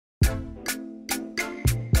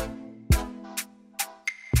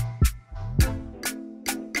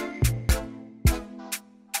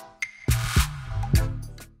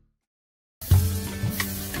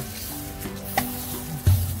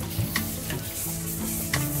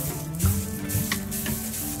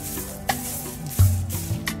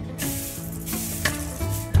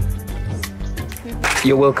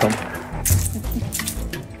You're welcome.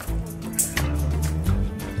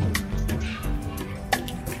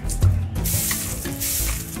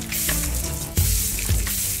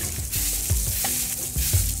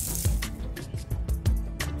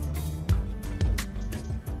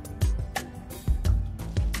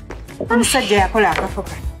 Omusajja yakola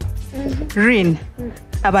akafoka. Rin,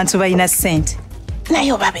 abantu balina ssente.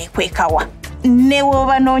 Naye oba beekwekawa. Ne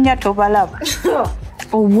wobanoonya tobalaba.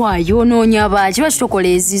 Owaayo onoonya baaki lwaki tokola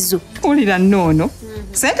ezizo? Wulira nnoono.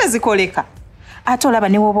 Ssente zikoleka. Ate olaba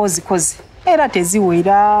ne woba ozikoze. Era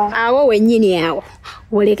teziwera. Awo wennyini awo.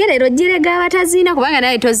 Olekera ero jirega abataziina kubanga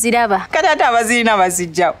naye toziraba. Kati ate abazirina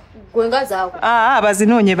bazijjawo. Gwe nga zaawo.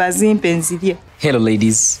 Abazinoonye bazimpe nzirye. Hello,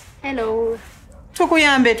 ladies. Hello.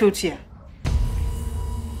 Tukuyambe tutya?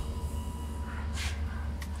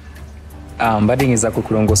 Mbadde ngeza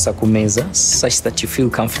kukulongosa ku meeza such that you feel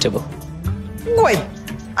comfortable. Gwe,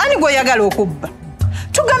 ani gw'oyagala okubba?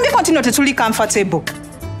 Tugambyeko nti no tetuli comfortable.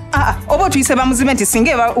 Oba otuyise bamuzibe nti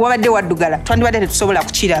singa wabadde waddugala twandibadde tetusobola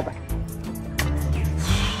kukiraba.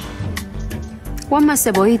 Wamma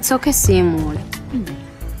Sebo, it's okay simuula.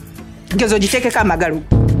 Geza ogiteekeko amagalo.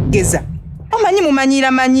 Geza. Omanyi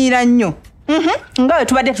mumanyiira nnyo. Nga we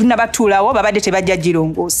tubadde tunabatuulawo babadde tebajja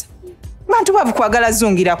girongoosa. Bantu bavu kwagala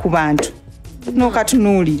zungira ku bantu.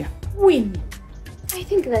 N'okatunuulira. Win. I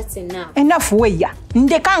think that's enough. Enough weya.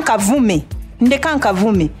 Ndeka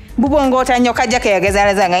nkavume. Bubongoota nnyo kajja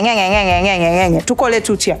keyagezalaza nga tukole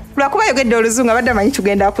tutya. Lwakuba yogedde oluzungu abadde amanyi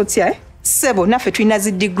tugenda kutya. Sebo, naffe tulina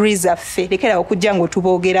zi degrees zaffe. Lekera okujja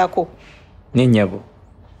ng'otuboogerako. Nennyabo.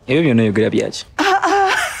 Ebyo byonna oyogera byaki?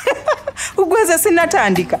 Ugweze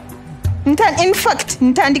sinnatandika. In fact,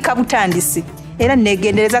 ntandika butandisi. Era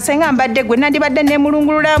negendereza senga mbadde gwe nandibadde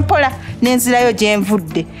nemulungulula mpola nenzirayo gye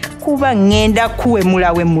nvudde. Kuba ngenda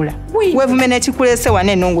kuwemula. Wevume n'ekikulese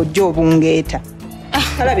wane nongo jjo obungeeta.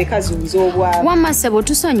 Kalabe kazunza obwavu. Wamma Sebo,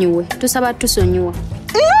 tusonyiwe. Tusaba tusonyiwa.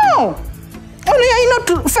 No! Ono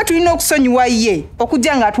yalina ffe tulina okusonyiwa ye.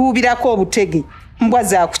 Okujja nga atuubirako obutege. Mbwa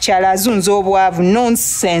za kukyala azunza obwavu.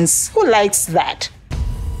 Nonsense. Who likes that?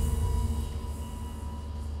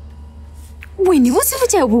 Wini, buzibu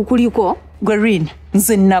kya bukuliko? Gwerin,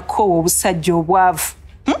 nze nakoowa obusajja obwavu.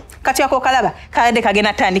 Kati ako kalaba, kadde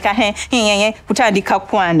kagenda tandika kutandika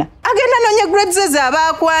kwana. Agenda nonye grades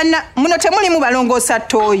z'abaakwana. Muno temulimu balongoosa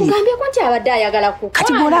ttooyi. Ngambye ko nti abadde ayagala kukwana.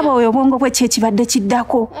 Kati bw'olaba oyo obwongo bwe kyekibadde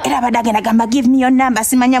kiddako. Era abadde agenda gamba give me your number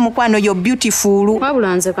simanya mukwano you're beautiful.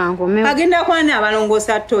 Wabula nze kankomewo. Agenda kwana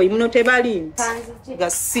abalongoosa ttooyi. Muno tebalimu.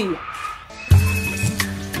 Gasiya.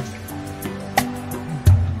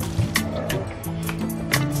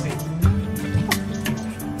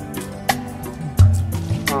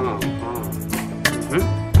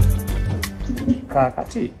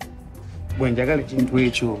 Kakati bwe njagala ekintu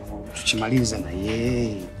ekyo tukimalize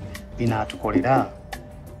naye binaatukolera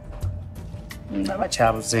ndaba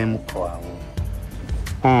kyabuzeemuko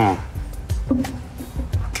awo.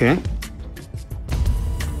 Okay.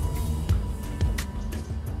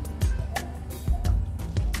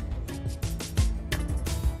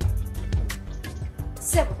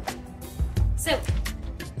 Sebo.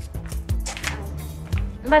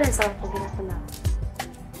 Mbale nsaba kugenda kunaaba.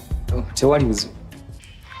 Tewali buzibu.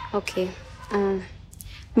 Okay.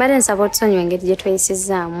 Mbale nsaba otusonyiwa engeri gye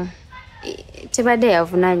tweyisizaamu. Tebadde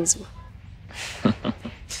yavunaanyizibwa.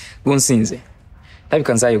 Gunsinze.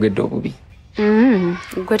 Labika nzaayogedde obubi.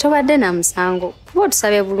 Gwe tobadde na musango. Kuba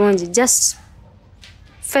otusabye bulungi, just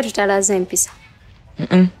ffe tutalaze empisa.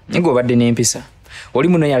 Naye obadde n'empisa. Oli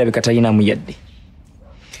muno yalabika talinamu yadde.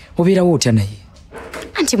 Obeerawo otya naye?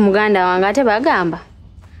 Anti muganda wange ate bagamba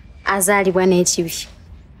azaalibwa n'ekibi.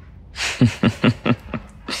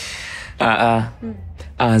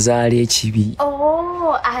 Azaala ekibi.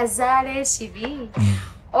 Oh, azaala ekibi.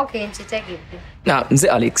 Okay, nkitegedde. Nze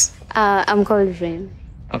Alex. I'm called Rain.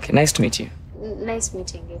 Okay, nice to meet you. Nice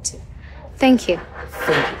meeting you too. Thank you.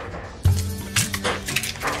 Thank you.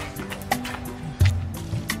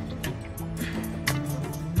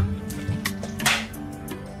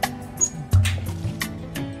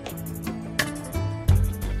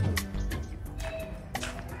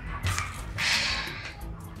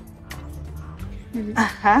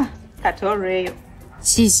 Kati olweyo.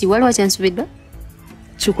 Sisi, waliwo kyensubiddwa?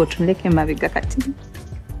 Chuko tuleke mabega kati.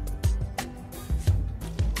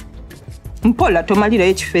 Mpola tomalira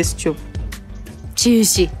ekifeesi kyo.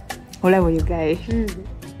 Sisi. Olabo yegaye.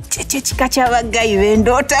 Cheche chikacha abagayi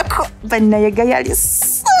bendootako. Bannaye yali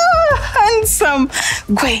so handsome.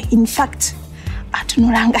 Gwe, in fact,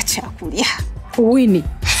 atunulanga kyakulya. Wini.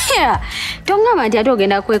 Tongamba nti ate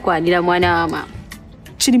ogenda kwekwanira mwana wa mama.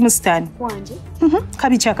 Kirimu sitaani. Wanje?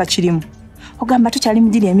 Kabi kyaka kirimu. ogamba tukyali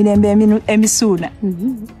mugiri emirembe emisuuna.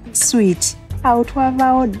 Sweet. Awo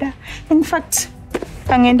twavaawo dda. In fact,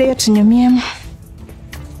 kangendeyo tunyumyemu.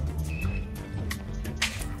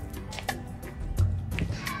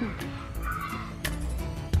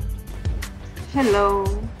 Hello.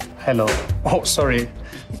 Hello. Oh, sorry.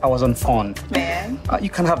 I was on phone. Man. You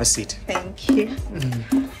can have a seat. Thank you.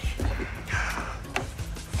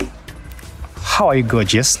 How are you,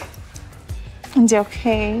 gorgeous? It's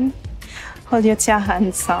okay. Hold your tea,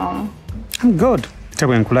 handsome. I'm good.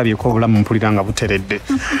 Tebwe nkulabye ko obulamu mpulira nga buteredde.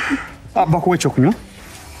 Bakuwa ekyokunywa?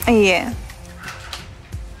 Yeah.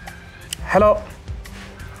 Hello.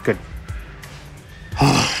 Good.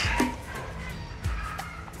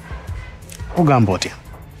 Ugamba otya?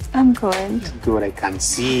 I'm good. Good, I can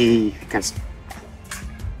see.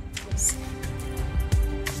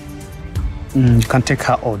 You can take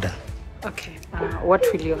her order. Okay. What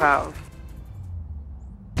will you have?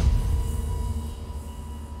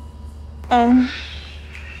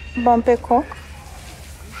 Bumper Coke.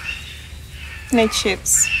 No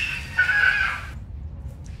chips.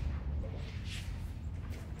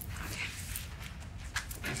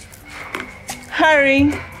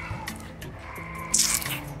 Hurry.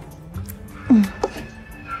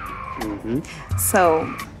 So,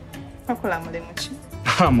 wakola mulimu ki?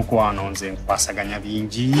 Mukwano nze nkwasaganya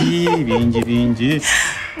bingi.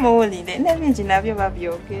 Muwulire n'ebingi nabyo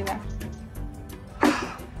babyogera.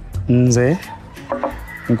 Nze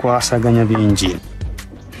nkwasaganya bingi.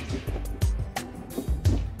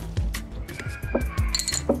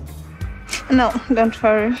 No, don't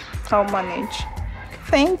worry. I'll manage.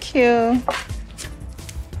 Thank you.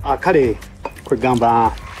 Kale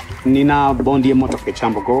kwegamba nina bondi y'emmotoka e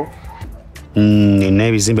Kyambogo. Nina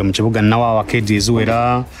ebizimbe mu kibuga nawa awakedi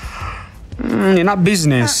eziwera. Nina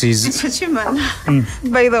businesses.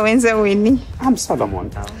 By the way, nze Winnie. I'm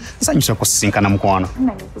Solomon. Nsanyusa kusinkana mukwano.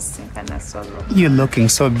 Nange kusinkana Solomon. You're looking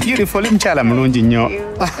so beautiful. Mchala mulungi nnyo.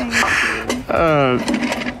 Thank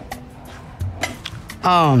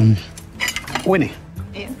you. Winnie.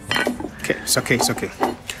 Yes. Okay, it's okay.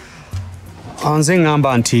 Nze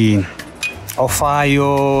ngamba nti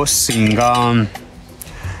ofaayo singa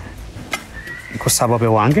nkusaba be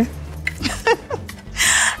wange.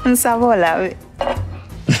 Nsaba olabe.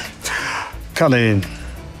 Kale,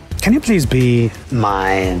 can you please be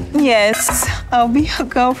mine? Yes, I'll be your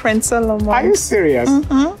girlfriend, Solomon. Are you serious?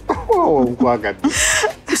 Oh, nkwagadde.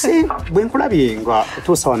 See, bwe nkulabye nga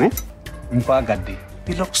otuusa wano, nkwagadde.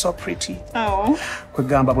 You look so pretty. Oh.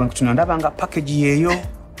 Kwegamba bwe nkutuna ndaba nga package yeeyo,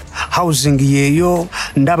 housing yeeyo,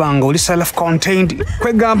 ndaba nga oli self-contained.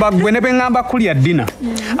 Kwegamba gwe ne bwe ngamba kulya dinner,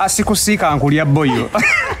 asikusiika nkulya boyo.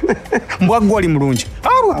 Mbwa gwe oli mulungi.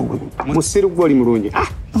 Musiru gwe oli mulungi.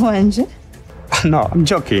 Wanje? No, I'm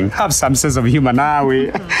joking. Have some sense of humor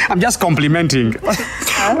nawe. I'm just complimenting.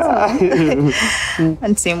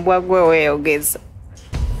 Anti mbwa gwe weeyogeza.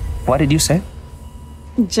 What did you say?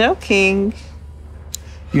 Joking.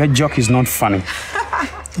 Your joke is not funny.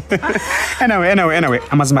 Anyway.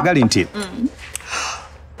 Amazima gali nti.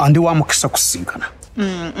 Andi wa mukisa kusinkana.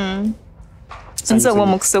 Nze wa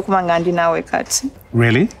mukisa okumanga ndi naawe kati.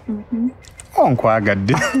 Really? Oh,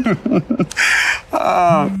 nkwagadde.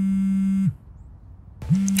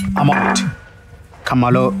 Amawuti.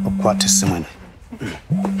 Kamalo okwata essimu eno.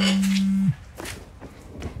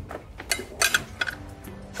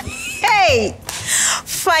 Hey!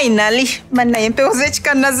 Finally, banaye empewo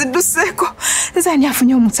z'ekika nazidduseeko. Nzani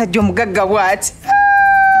afunye omusajja omugagga bw'ati.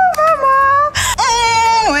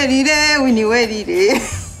 Mama! Welire, Winnie, welire.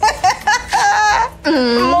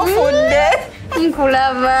 Mufudde.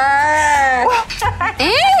 Nkulaba.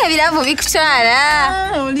 Ebiravu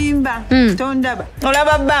bikutwala. Olimba. Tondaba.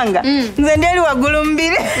 Olaba bbanga. Nze ndi eri waggulu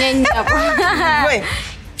mbiri. Nyennyabo. Gwe.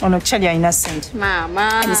 Ono kyali alina ssente.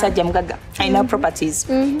 Mama. Omusajja mugagga. Alina properties.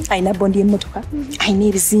 Alina bondi y'emmotoka. Alina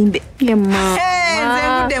ebizimbe. Ye mama.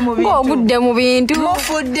 Nze ngudde mu bintu. Ng'ogudde mu bintu.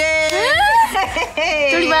 Mufudde.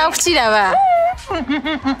 Tuli baakukiraba.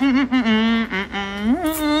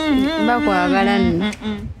 Bakwagala nno.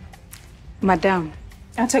 Madam.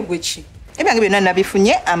 Ate gwe ki? Ebyange byonna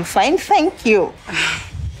nabifunye. I'm fine, thank you.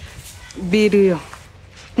 Biruyo.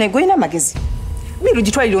 Ne gwina magezi. Biru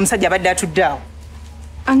gitwalira omusajja abadde atudde awo.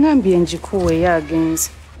 Angambye njikuwe ye agenze.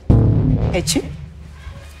 Eki?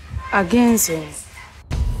 Agenze.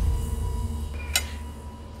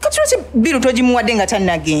 Kati lwaki Biru togimuwadde nga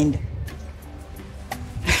tannagenda?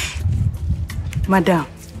 Madam,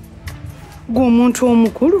 gwe omuntu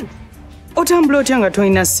omukulu otambula otya nga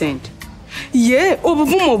tolina ssente? ye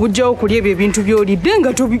obuvumu obujjawo kulya ebyo ebintu by'olidde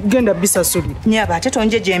nga togenda bisasulira. Nyaba ate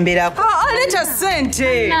tonjejemberako. Aleta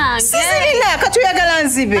ssente. Sizirina katuyagala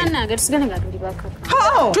nzibe. Nange tusigale nga tuli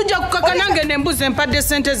bakaka. Tujja kukaka nange nembuze empadde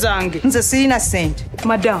ssente zange. Nze sirina ssente.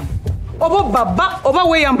 Madamu, oba baba oba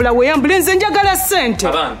weeyambula nze njagala ssente.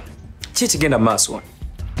 Abana ki kigenda mu maaso wano?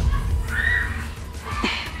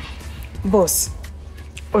 Boss,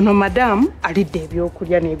 ono madamu alidde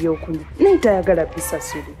ebyokulya n'ebyokunywa naye tayagala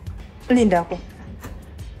bisasulira. Lindako.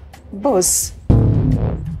 Boss.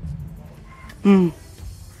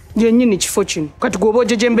 Yennyini kifo kino kati gwoba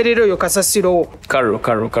ojejemberera oyo kasasirowo.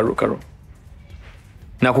 Karo.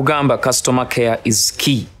 Nakugamba customer care is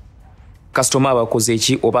key. Customer abakoze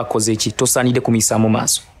eki oba akoze eki tosaanidde kumuyisa mu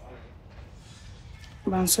maaso.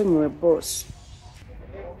 Bansonyiwe boss.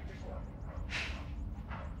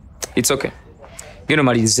 It's okay. Gino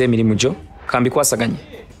malirize emirimu gyo kambikwasaganye.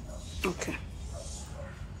 Okay.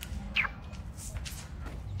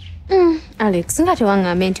 Alex, nga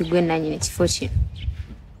tewaŋŋambe nti gwe nannyini kifo kino.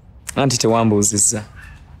 Anti tewambuuzizza.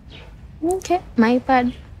 Okay, my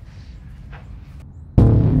bad.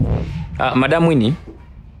 Madam Winnie,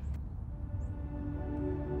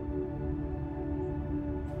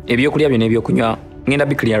 ebyokulya byonna ebyokunywa ngenda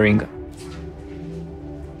biclearinga.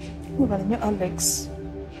 Mubalinyo Alex.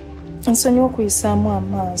 Nsonyiwa okuyisaamu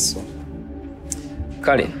amaaso.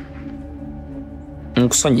 Kale,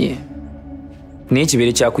 nkusonyiye. Naye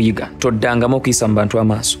kibeere kyakuyiga toddangamu okuyisa mu bantu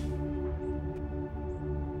amaaso.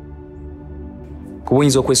 Kuba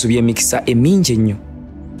oyinza okwesubya emikisa emingi ennyo.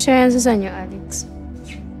 Kyeyanziza nnyo Alex.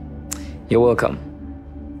 You're welcome.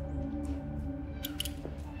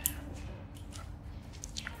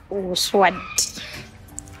 Oswadde.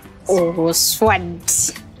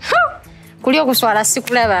 Kuli okuswala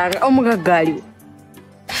sikulabanga omugagga aliwo.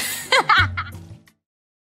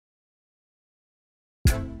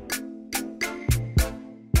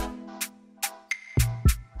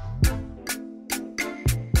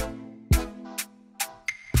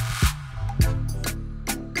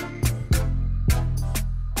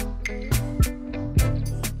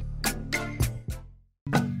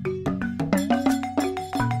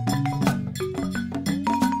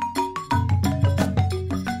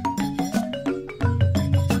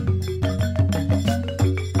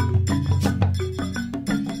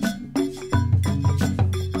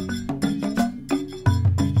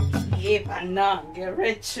 Nange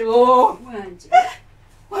Rachel.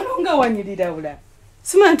 Walonga wanyirira bula.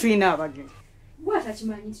 Simanyi tulina abagenyi. Bwata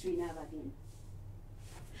kimanyi tulina abagenyi.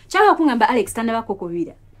 Kyaba kungamba Alex tannabako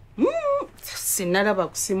kubira. Sinalaba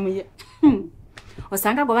ku simu ye.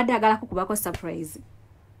 Osanga gobadde agala kukubako surprise.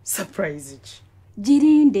 Surprise ki?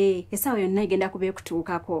 Girinde, esaawa yonna igenda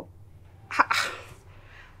kubeekutuukako.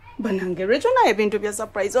 Banange Rachel naye ebintu bya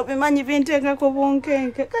surprise obimanyi binteekako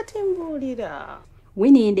bunkenke kati mbuulira.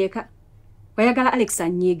 Winnie ndeka. Wayagala Alex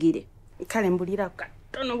annyigire. Kale mbulira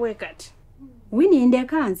katono bwe kati. Winnie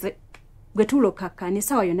ndeka nze. Gwe tulo kaka ne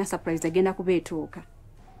sawa yonna surprise agenda kubeetuuka.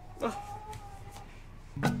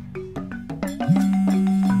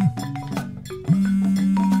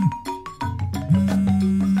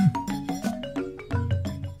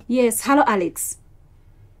 Yes, hello Alex.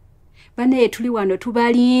 Bane tuli wano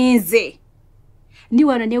tubalinze. Ndi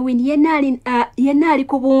wano ne Winnie yenali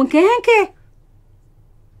ku bunkenke.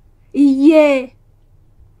 Iye.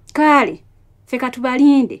 Kale, feka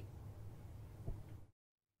tubalinde.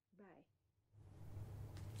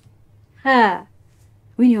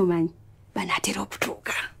 Winnie omanyi, banaatera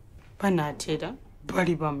okutuuka. Banaatera?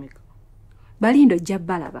 Bali bameka? Balindo ojja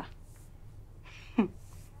balaba.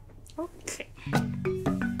 Okay.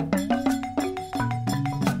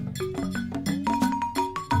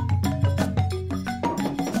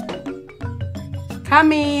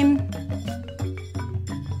 Come in.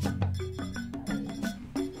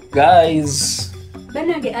 Guys.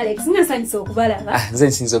 Banange Alex, ngasanyisa okubalaba. Nze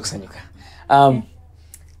nsinza okusanyuka.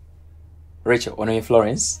 Rachel, ono ye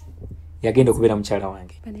Florence. Yagenda okubeera mukyala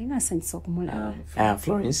wange. Banaye ngasanyisa okumulaba.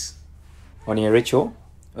 Florence. Ono ye Rachel,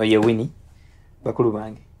 oye Winnie. Bakulu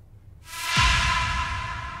bange.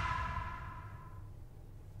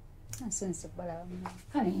 Ngasanyisa okubalaba.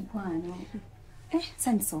 Kale nkwano.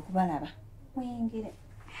 Sanyisa okubalaba. Muyingire.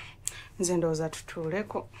 Nze ndowooza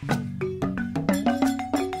tutuuleko.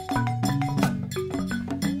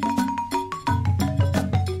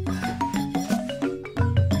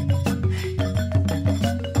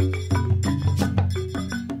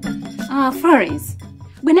 Florence,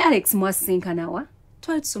 gwe ne Alex mwasinkana wa?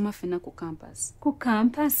 Twali tusoma ffenna ku campus. Ku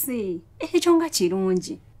campus? Ekyo nga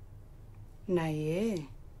kirungi. Naye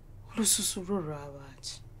olususu lwo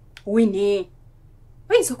lwabaki? Winnie,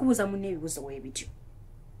 oyinza okubuuza munne ebibuuzo weebityo.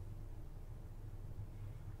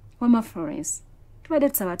 Wama Florence, tubadde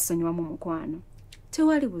tusaba tusonyiwamu mukwano.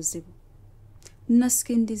 Tewali buzibu. Nina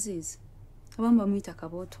skin disease. Abamu bamuyita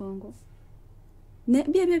kabootongo. Ne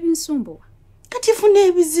byebyo binsumbuwa. Kati funa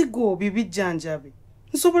ebizigo bibijjanjabe.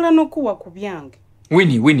 Nsobola n'okuwa ku byange.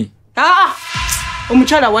 Winnie.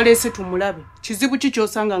 Omukyala waleese tumulabe. Kizibu ki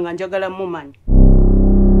ky'osanga nga njagala mumanyi?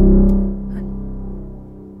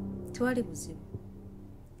 Tewali buzibu.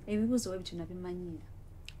 Ebibuzo we bituna bimanyiira.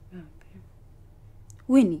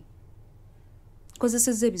 Winnie,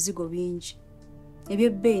 kozesezza ebizigo bingi.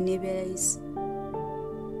 Ebyebbeeyi n'ebyerayisi.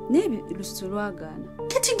 N'ebilusu lwagaana.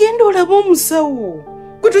 Kati genda olaba omusawo.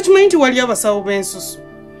 Gwe tokimanyi nti wali abasawo b'ensusu.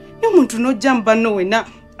 N'omuntu n'ojja mu banno wena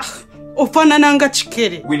ofaanana nga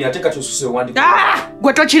kikere. Winnie, ate kati osuse owandika.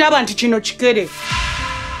 Gwe tokiraba nti kino kikere.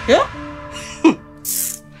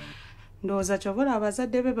 Ndowooza kyobola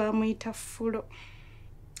abazadde be bamuyita Fulo.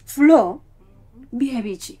 Flo? Bye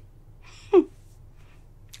biki?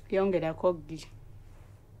 Yongerako ggi.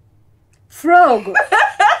 Frog.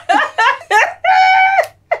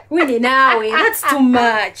 Winnie, nawe, that's too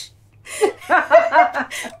much.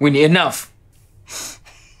 Winnie, enough.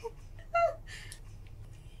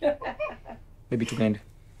 Baby, tugende.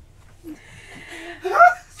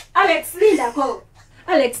 Alex, lindako.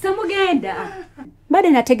 Alex, tamugenda. Bade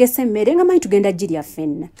nategese mmere nga manyi tugenda jirya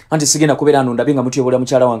ffenna. Anti sigenda kubeera ano ndabye nga mutyobola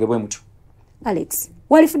mukyala wange bwe mutyo. Alex,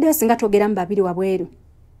 walifuddeyo singa twogera mu babiri wabweru.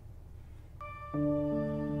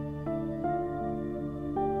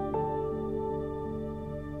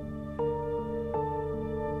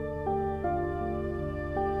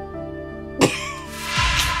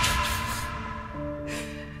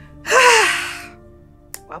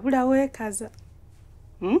 Wabula weekaza.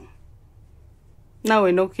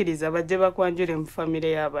 Nawe nokkiriza bajje bakwanjule mu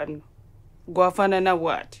famire y'abanno. Gwafaanana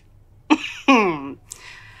bw'ati.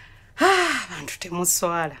 Abantu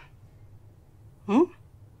temuswala.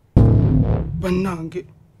 Bannange,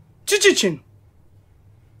 kiki kino?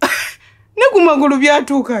 Ne ku magulu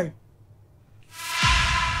byatuukayo.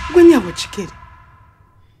 Gwe nnyabo kikere.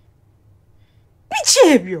 Biki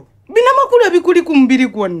ebyo? Bina makulu ebikuli ku mubiri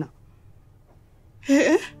gwonna.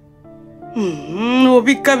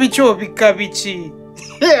 Obikka biki?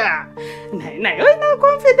 Naye olina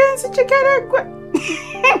confidence kikere gwe.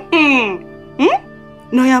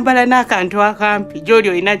 N'oyambala n'akantu akampi gy'oli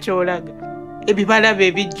olina ky'olaga. Ebibala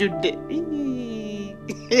bye bijjudde.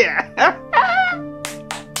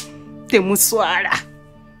 Temuswala.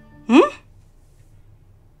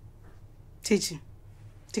 Kiki?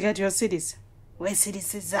 Tikati osirise?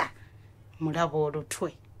 Weesirisiza. Mulaba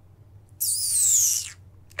olutwe.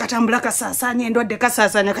 Katambula kasaasaanya endwadde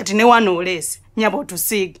kasaasaanya kati ne wano oleese. Nyaba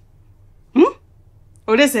otusiige.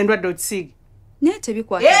 Oleese endwadde otusiige. Naye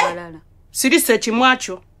tebikwata balala. Sirise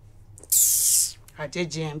ekimwakyo. Ate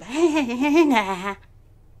jemba.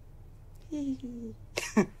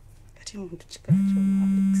 Kati muntu kika ky'omu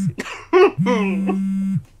Alex.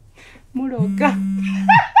 Muloga.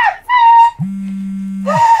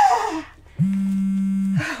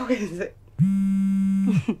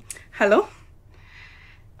 Hello?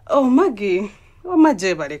 Oh, Maggie.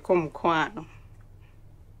 Omaje baleko mukwano.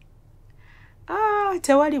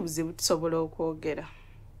 Tewali buzibu tusobola okwogera.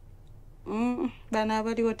 Bano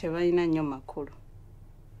abaliwo tebalina nnyo makulu.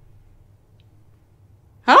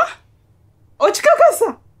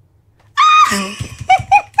 Okikakasa?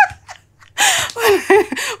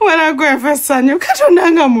 Wala gwefa ssanyu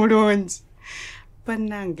Katonda nga mulungi.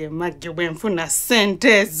 Bannange Maggie bwe nfuna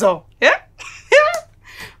ssente ezo.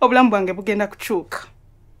 Obulamu bwange bugenda kukyuka.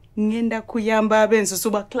 Ngenda kuyamba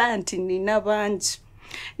ab'ensusu ba client nina bangi.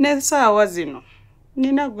 N'essaawa zino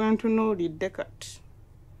nina gwe ntunuulidde kati.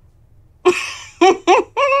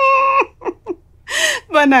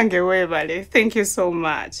 Bannange weebale. Thank you so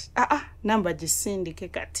much. Namba gisindike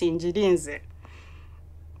kati njirinze.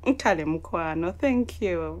 Ntale mukwano. Thank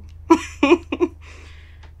you.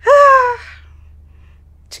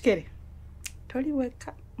 Kikere. Toli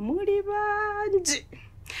weka. Muli bangi.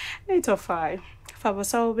 Naitofaayo. Fa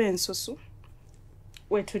abasawo b'ensusu.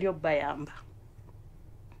 Wetuli obbayamba.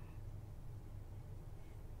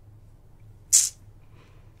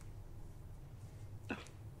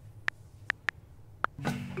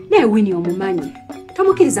 Naye Winnie omumanyi.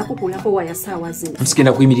 Tomukiriza kukulako waya ssaawa zino.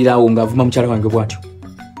 Nsigenda kuyimirira awo ng'avuma mukyala wange bw'atyo.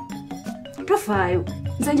 Tofaayo.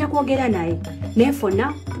 Nze nja kwogera naye. Naye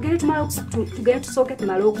ffonna tugere tusooke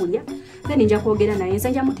tumale okulya. Then nja kwogera naye.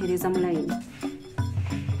 Nze nja mutereeza mu layini.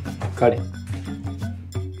 Kale.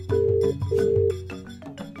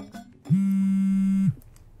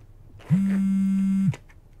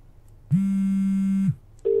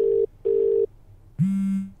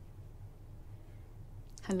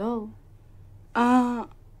 Hello?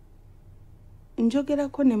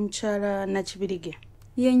 njogerako ne mukyala Nakibirige.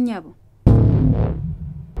 Ye nnyabo.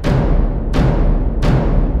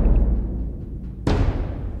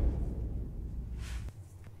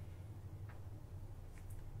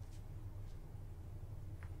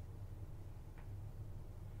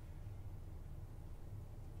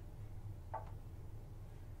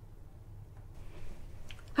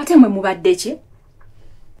 Ate mwe mubadde ki?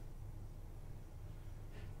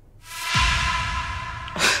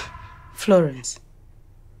 Florence.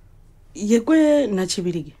 Yegwe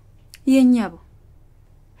Nakibirige. Ye nnyabo.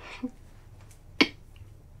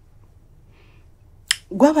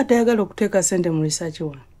 Gwabadde ayagala okuteeka ssente mu research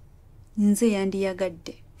wa? Nze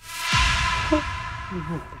yandiyagadde.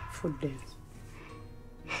 Food dance.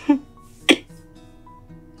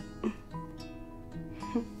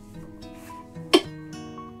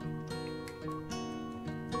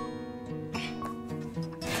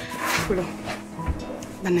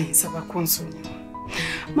 Banayinza kunsonyiwa.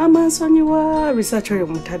 Mama nsonyiwa research oyo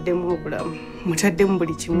mutaddemu obulamu. Mutaddemu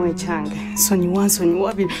buli kimu ekyange.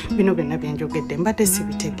 Nsonyiwa bino byonna bye njogedde mbadde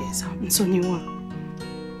sibitegeeza. Nsonyiwa.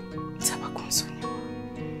 Nsaba kunsonyiwa.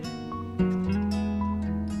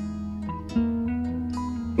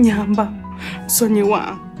 Nyamba.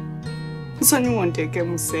 Nsonyiwa. Nsonyiwa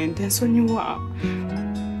nteekemu ssente. Nsonyiwa.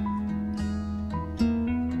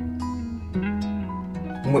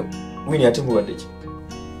 Wini ate mubadde ki?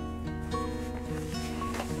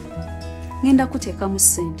 Ngenda kuteekamu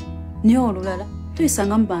ssente naye olulala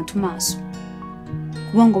tuyisanga mu bantu maaso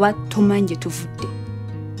kubanga oba tomanyi gye tuvudde.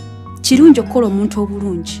 Kirungi okukola omuntu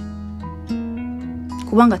obulungi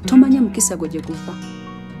kubanga tomanya mukisa gwe gye guva.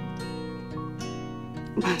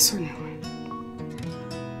 Bansonyiwe.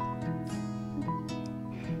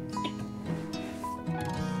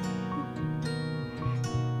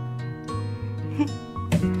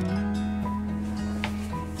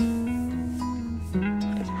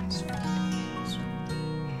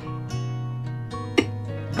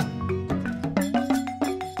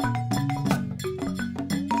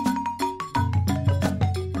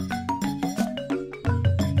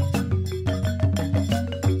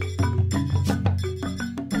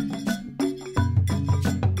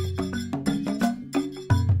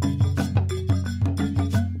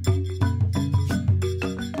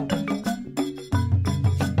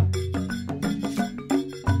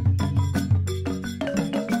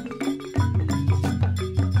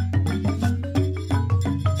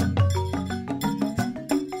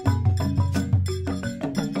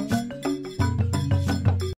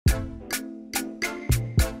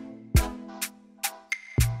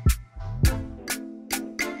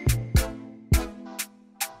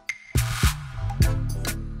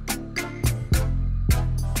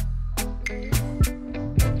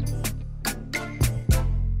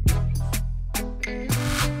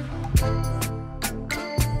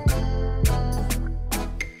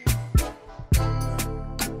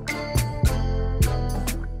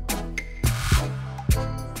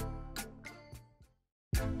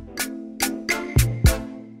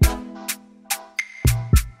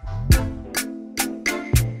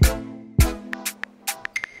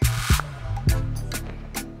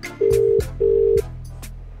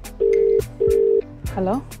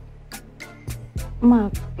 Hello? Ma,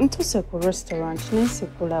 ntuse ku restaurant nesi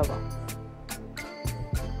kulaba.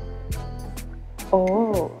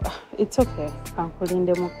 Oh, it's okay.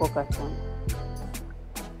 Kankulinde muko katono.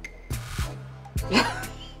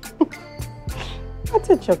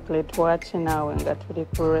 Ate chocolate wachi nawe nga tuli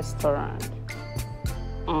ku restaurant.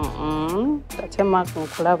 Tate Mark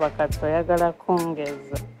nkulaba kati oyagala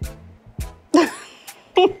kongeza.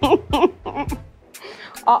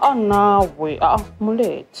 Nawe,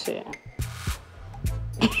 mulete.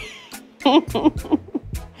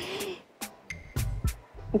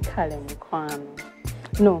 Kale mkwano.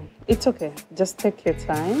 No, it's okay. Just take your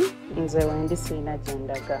time. Nze wendi sina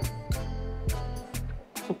jendaga.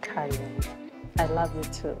 Kale, I love you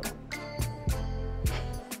too.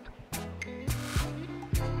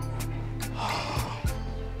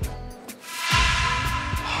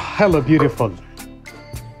 Hello, beautiful.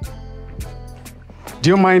 Do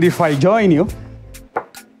you mind if I join you?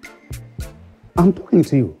 I'm talking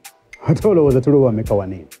to you. I told her was a true make our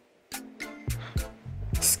name.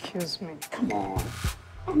 Excuse me. Come on.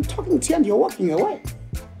 I'm talking to you and you're walking away.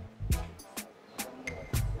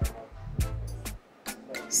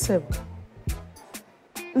 Sebo.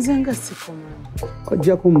 Zenga sikomani.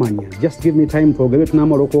 Ojja kumanya. Just give me time to get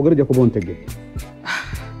namaro kwogera jja kubontegedde.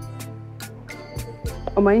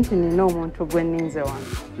 Omanyi nina omuntu gwe nninze wano.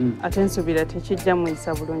 Ate nsubira tekijja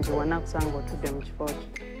muyisa bulungi wanakusanga otudde mu kifo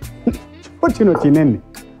kye. Kifo kino kinene.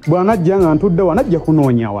 Bw'anajja nga ntudde wano ajja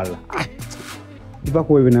kunoonya wala.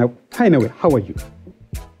 Anyway, how are you?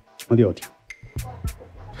 Oli otya?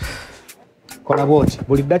 Kola bwoti,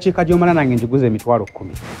 buli ddakiika gy'omala nange njiguze emitwalo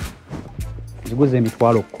 10. Njiguze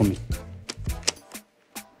emitwalo 10.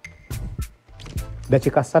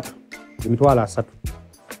 Dakiika 3, emitwalo 3.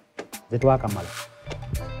 Ze twakamala.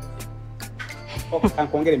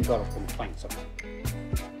 Kankongere emitwalo 10. Fine, so.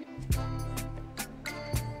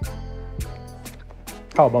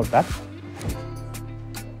 How about that?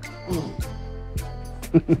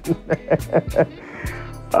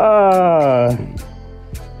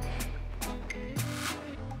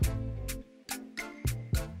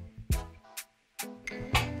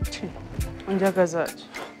 Njagaza.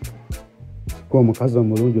 Kwa mukazi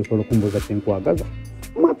omulungi osobola okumbuuza kye nkwagaza.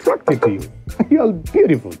 I'm attracted to you. You are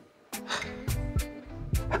beautiful.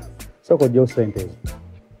 Soko gyo sente ezo.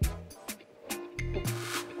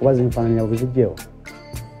 Kuba zinfaananya buzigyewo.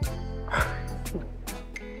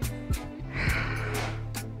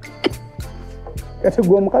 Kati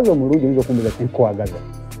gwe omukazi omulungi oyinza okumbuuza kye nkwagaza.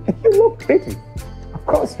 You look pretty. Of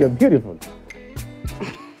course you're beautiful.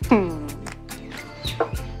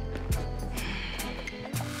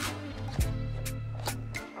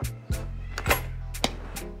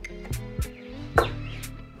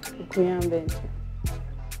 Kuyambe.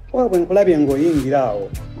 Well, when kulabye ng'oyingira awo,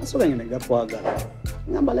 masoga ngene gakwagala.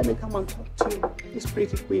 Ngamba, let me come and talk to you, this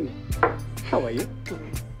pretty queen. How are you?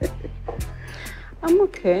 I'm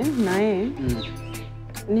okay, naye.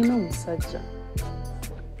 Nina omusajja.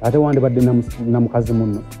 Ate wandibadde na mukazi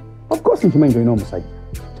munno. Of course nkimanyi olina omusajja.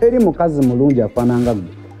 Teri mukazi mulungi afaananga gwe.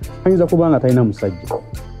 Ayinza kuba nga talina musajja.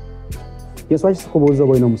 Yes, lwaki sikubuuza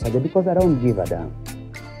oba olina omusajja? Because I don't give a damn.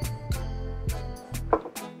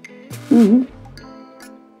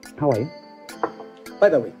 How are you? By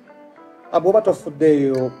the way, aboba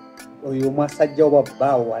tofudde oyo mwasajja oba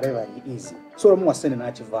bbaawo whatever he is. So omuwa sente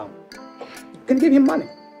n'akivaamu. You can give him money.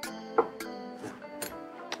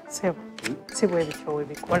 Sebo, si bwe bityo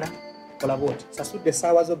webikola. Kola bwoti, sasudde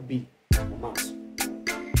essaawa zo 2 mu maaso.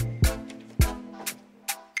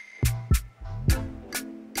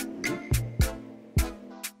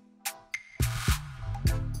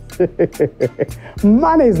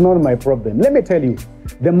 Money is not my problem. Let me tell you,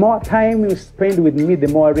 the more time you spend with me, the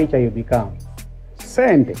more richer you become.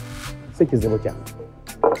 Sente, si kizibu kyange.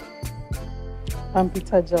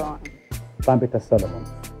 Pampita John. Pampita Solomon.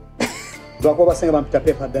 Lwakuba basinga bampita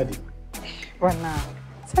Pepper Daddy. Wana,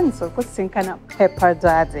 saniso kusinkana Pepper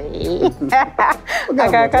Daddy.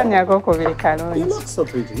 Akakanyako kubiri kalungi. You look so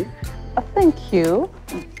pretty. Thank you.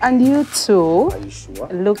 And you too. Are you sure?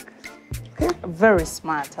 Look very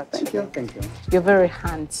smart, actually. Thank you, thank you. You're very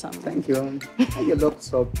handsome. Thank you. You look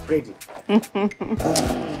so pretty.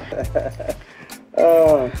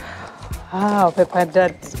 Wow, Pepper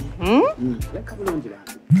Daddy. Leka bulungi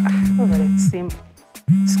bange. Excuse me.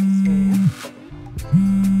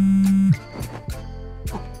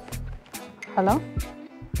 Hello?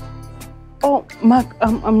 Oh, Mark,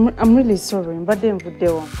 I'm really sorry. But then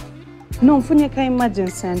video. No, mfunye ka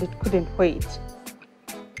emergency and it couldn't wait.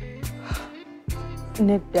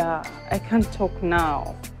 Neda, I can't talk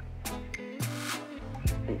now.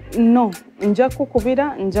 No, nja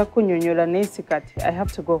kukubira, nja kunyonyola nesi kati. I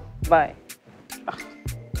have to go. Bye.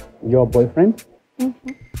 Your boyfriend?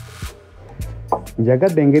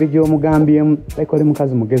 Njagadde engeri gy'omugambyemu like oli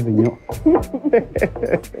mukazi mugezi nnyo.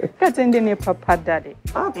 Kati ndi ne Papa Daddy.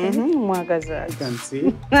 Okay. Mwagaza. I can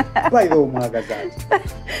see. Why though mwagaza?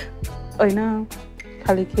 Oina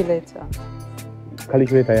calculator.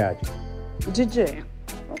 Calculator yaki? DJ.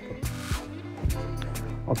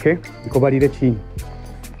 Okay, nkubalire ki?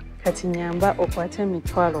 Kati nyamba okwata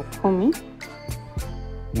emitwalo 10.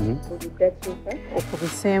 Buli ddakiika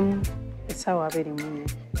okubiseemu essaawa 24.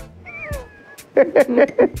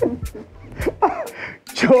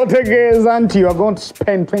 Kyotegeeza nti you are going to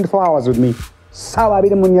spend 24 hours with me. Ssaawa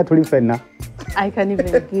 24 tuli ffenna. I can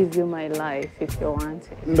even give you my life if you want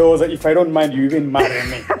it. Ndowooza if I don't mind you even marry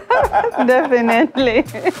me. Definitely.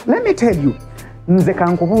 Let me tell you, nze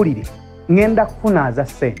kankubuulire ngenda kufunaaza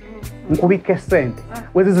ssente nkubike ssente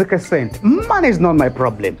wezizike ssente. Money is not my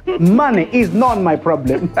problem. Money is not my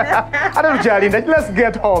problem. I don't know, let's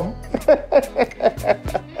get home.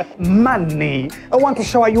 Money. I want to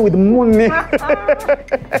shower you with money.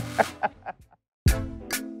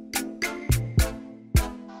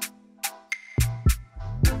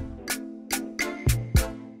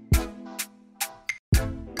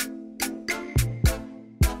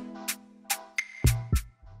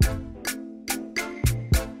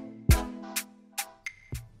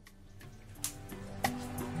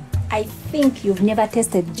 I think you've never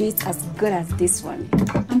tasted juice as good as this one.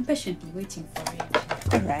 I'm patiently waiting for it.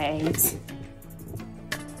 All right.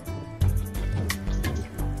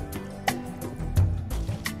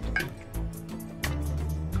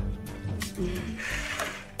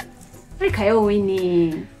 Lekayo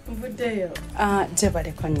Winnie. Mvuddeyo.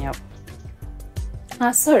 Gyebaleko nnyabo.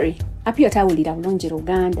 Sorry. Apio tawulira bulungi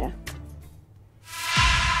Luganda.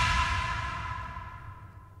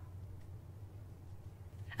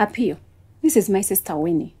 Apio, this is my sister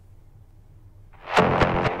Winnie.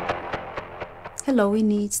 Hello,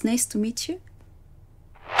 Winnie. It's nice to meet you.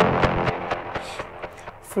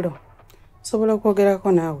 Fulo, sobola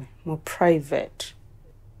okwogerako naawe mu private.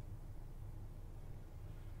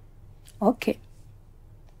 Okay.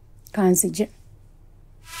 Kanzije.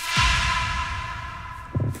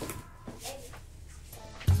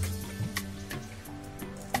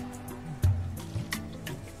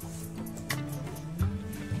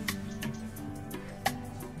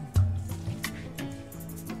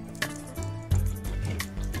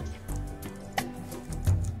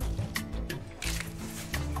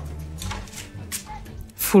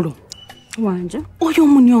 Fulo. Wanja. Oyo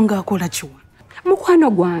omunyonga akola kiwa?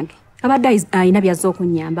 Mukwano gwange. Abadde ayina byazza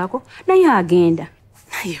okunnyambako naye agenda.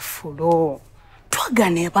 Naye Fulo,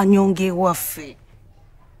 twagane abanyonge ewaffe.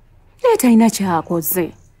 Naye talina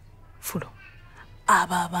kyakoze. Fulo,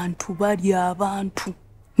 abo abantu bali abantu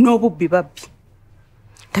n'obubbi babbi.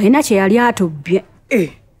 Talina kye yali atubbye.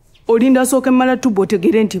 Olinda asooka emmala tubba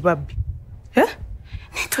otegere nti babbi.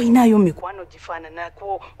 Naye toyinaayo mikwano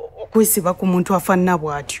gifaananako okwesiba ku muntu afaanana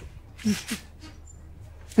bw'atyo.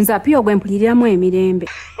 Nze Apio gwe mpuliriramu emirembe.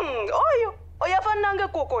 Oyo afaanana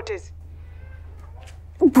ng'ekkokootezi.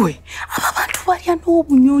 Gwe, abo abantu balya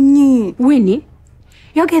n'obunyonyi. Winnie,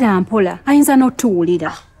 yogera mpola, ayinza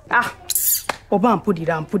n'otuwulira. Oba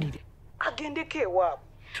mpulire. Agendeko ewaabwe.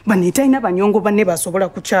 Bano talina banyongo banne basobola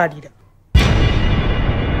kukyalira.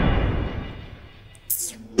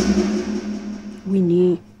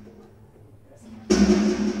 Winnie.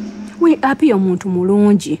 Apio muntu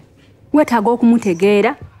mulungi. Weetaaga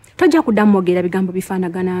okumutegeera. Tojja kuddamu mwogera bigambo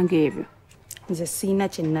bifaanagana ng'ebyo. Nze siina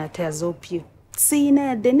kye nnaatyaza Opio. Siina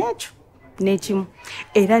yadde n'ekimu.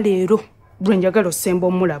 Era leero lwe njagala osemba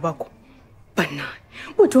omulabako. Bannange,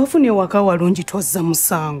 bwe twafuna ewaka walungi twazza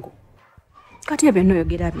musango. Kati ebyo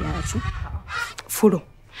n'oyogera byaki? Fulo,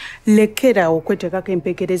 lekeraawo okweteekako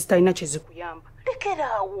empeekero ezitalina kye zikuyamba.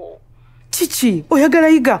 Lekeraawo. Kiki? Oyagala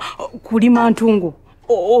yiga kulima ntungu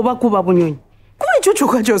oba kuba bunyonyi? Kuba ekyo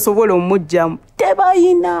kyokka ky'osobola omujjamu.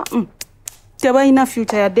 Tebayina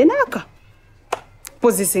future yadde n'aka.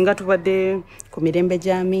 Pozi singa tubadde ku mirembe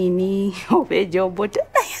gy'Amiini oba egy'Obote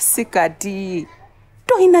naye si kati.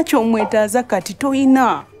 Toyina ky'omwetaaza kati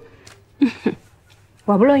toyina.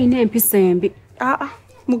 Wabula oyina empisa embi.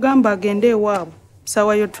 Mugamba agende ewaabwe.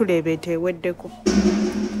 Ssaawa y'otuleebeeta eweddeko.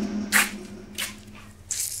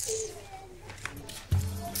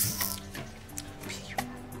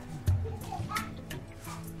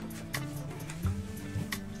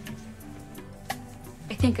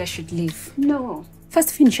 I think I should leave. No.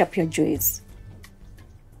 First finish up your joys.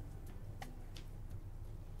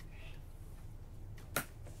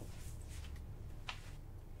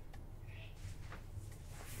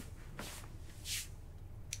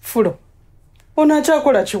 Fulo, ono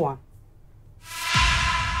akyakola kiwa?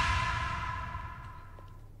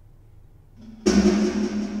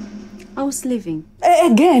 I was leaving.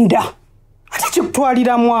 Genda. Ate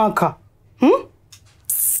kikutwalira mwaka.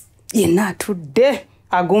 Yenna atudde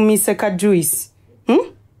agumise ka juice.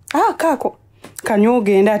 Kaako. Kanywa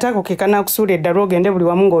ogenda ate ako ke kanaakusuula eddala ogende buli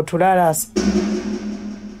wamu ng'otulaalaasa.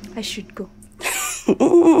 I should go.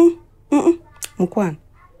 Mukwano,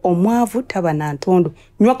 omwavu taba na ntondo.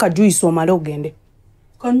 Nywa ka juice omale ogende.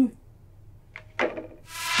 Kanywa.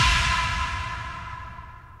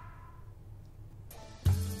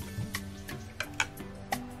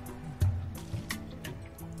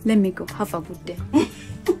 Let me go. Have a good day.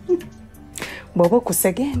 Bw'oba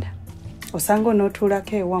okusegenda osanga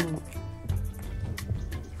onootuulako ewammwe.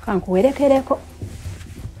 Kankuwerekereko.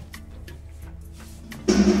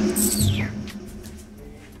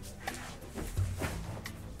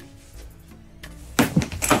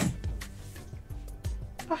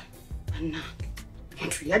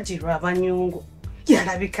 Omuntu yagirwa abanyongo.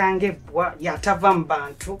 Yalabika ng'ebbwa yatava mu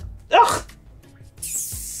bantu.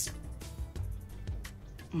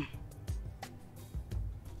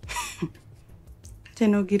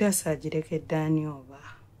 Tenogira saagirekedde ani oba?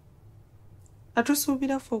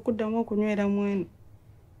 Atusuubira ffe okuddamu okunywera mweno.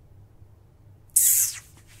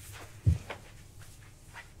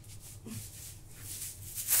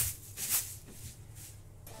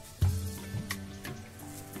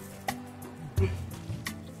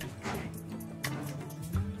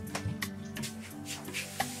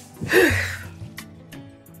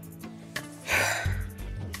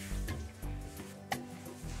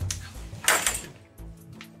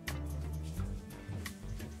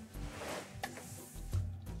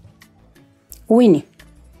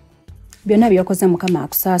 byonna byokoze mukama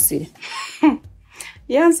akusaasire.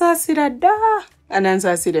 Yansaasira dda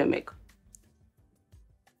anansaasira emeka.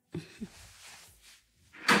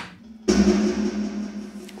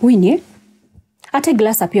 Winnie, ate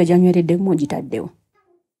glass apyo janyweredde mugitaddewo.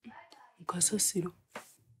 Nkasasiro.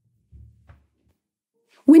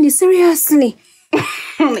 Winnie, seriously?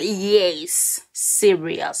 Yes,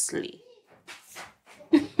 seriously.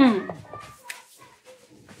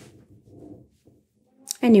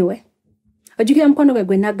 Anyway, ojjukira mukono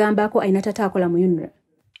gwe nagambako ayina tata akola mu UNRA.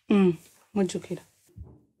 Mujjukira.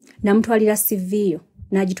 Namutwalira CV yo,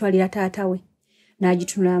 n'agitwalira taata we,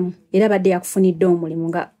 n'agitunulamu, era badde yakufunidde omulimu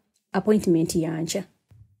nga appointment yankya.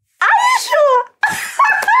 Are you sure?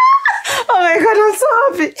 Oh my God, I'm so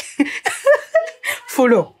happy.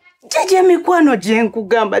 Fulo, jeje mikwano gye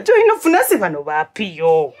nkugamba, joyina funasi bano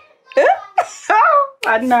baapiyo.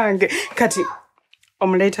 Anange, kati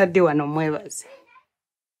omuleeta dde wano mwebaze.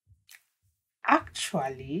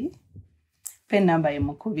 Actually, pen number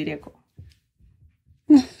yemukubireko.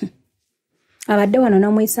 Abadde wano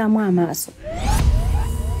namuyisaamu amaaso.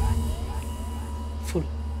 Fulo,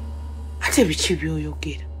 ate biki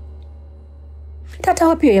by'oyogera? Taata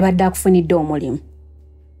wapyo yabadde akufunidde omulimu.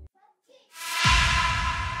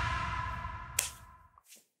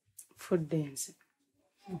 Fudense.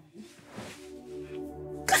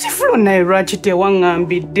 Kati Fulo naye lwaki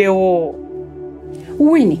tewaŋŋambiddewo?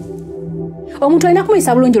 Winnie, omuntu alina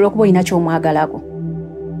kumuyisa bulungi olw'okuba olina ky'omwagalako.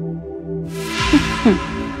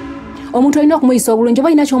 Omuntu alina okumuyisa obulungi oba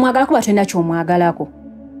olina ky'omwagalako oba tolina ky'omwagalako.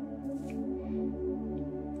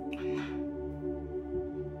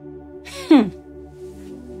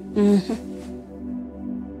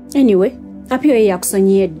 Anyway, apyo ye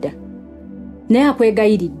yakusonyiye edda. Naye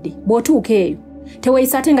akwegayiridde, bw'otuuka eyo,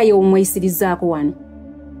 teweeyisa ate nga ye omweyisirizaako wano.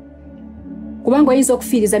 Kubanga oyinza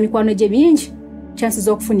okufiiriza mikwano gye mingi, chansi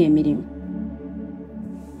z'okufuna emirimu.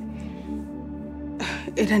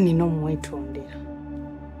 Era nina omwetondera.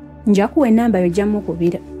 Nja kuwa ennamba yo ojja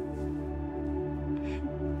mukubira.